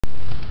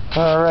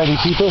Alrighty,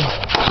 people.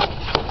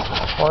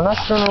 We're not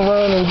going to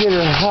run and get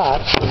her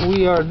hot, but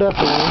we are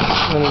definitely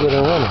going to get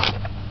her running.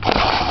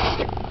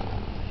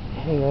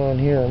 Hang on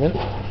here a minute.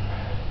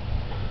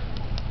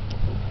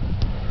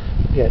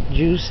 Got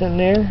juice in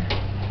there.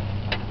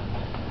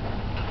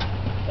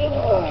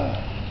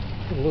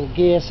 Put a little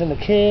gas in the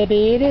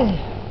carburetor.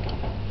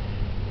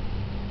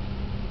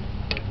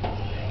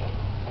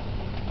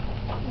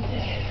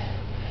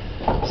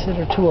 Set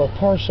her to a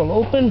partial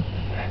open.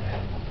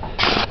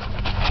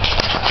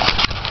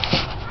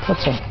 Put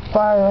some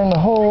fire in the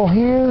hole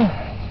here.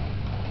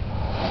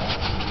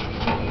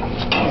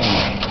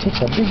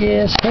 Takes a big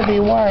ass heavy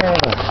wire.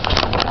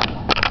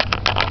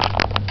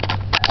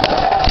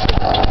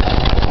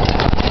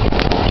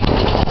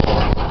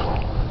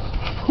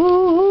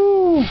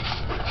 Woo-hoo!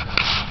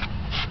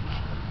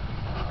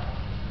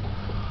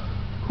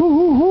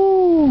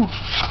 Woo-hoo-hoo!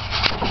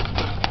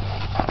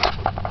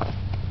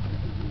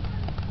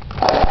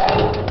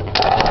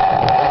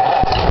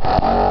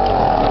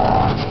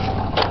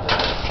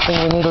 I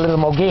think we need a little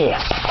more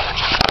gas.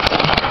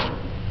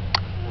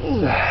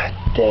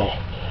 There.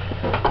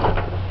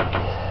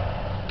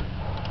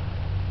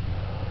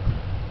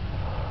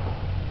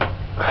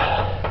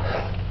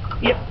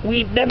 Yep,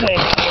 we definitely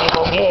need a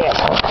little more gas.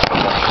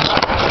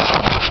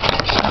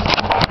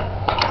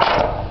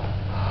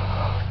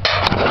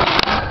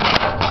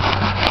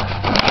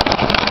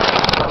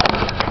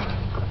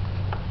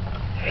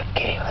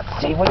 Okay,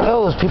 let's see what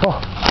goes, people.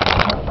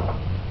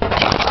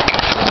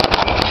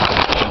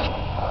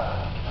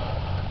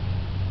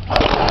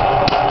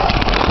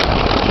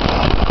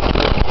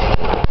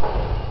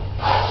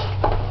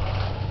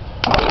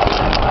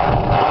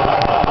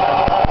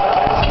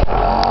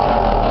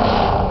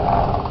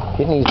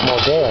 It needs more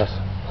gas.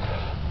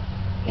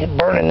 It's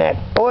burning that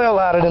oil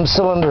out of them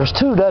cylinders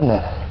too, doesn't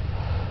it?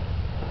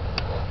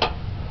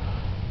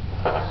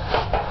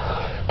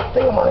 I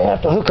think I'm gonna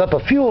have to hook up a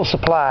fuel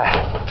supply.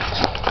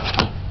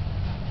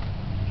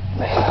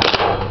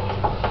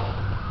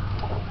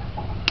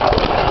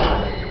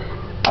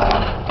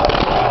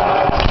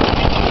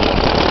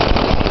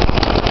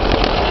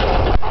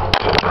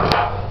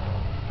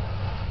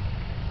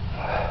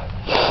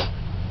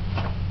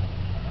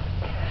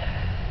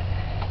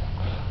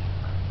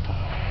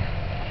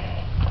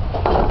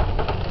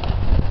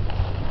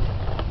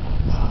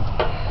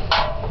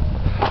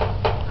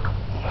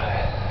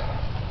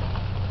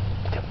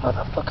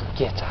 Motherfucker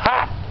gets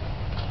hot.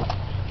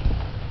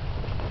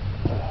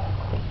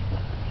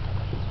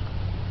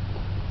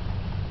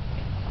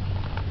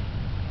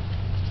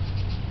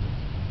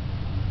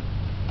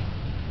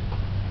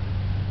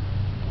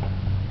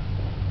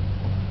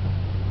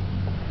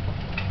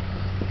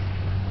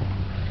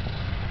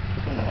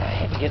 I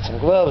had to get some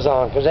gloves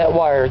on because that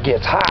wire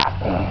gets hot.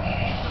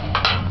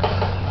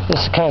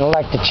 This is kind of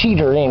like the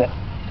cheater, ain't it?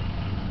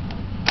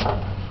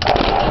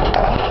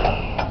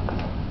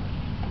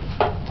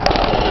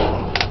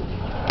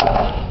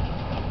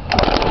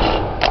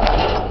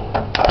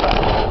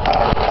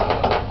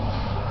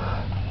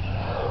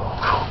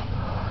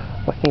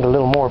 Need a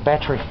little more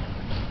battery.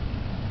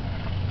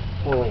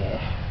 Oh yeah.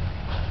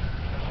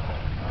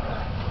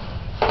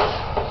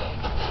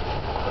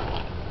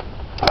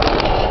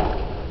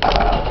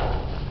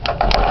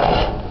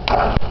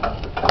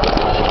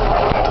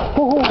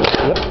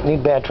 Yep,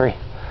 need battery.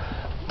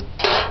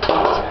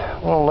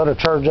 I'm gonna let her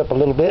charge up a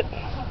little bit.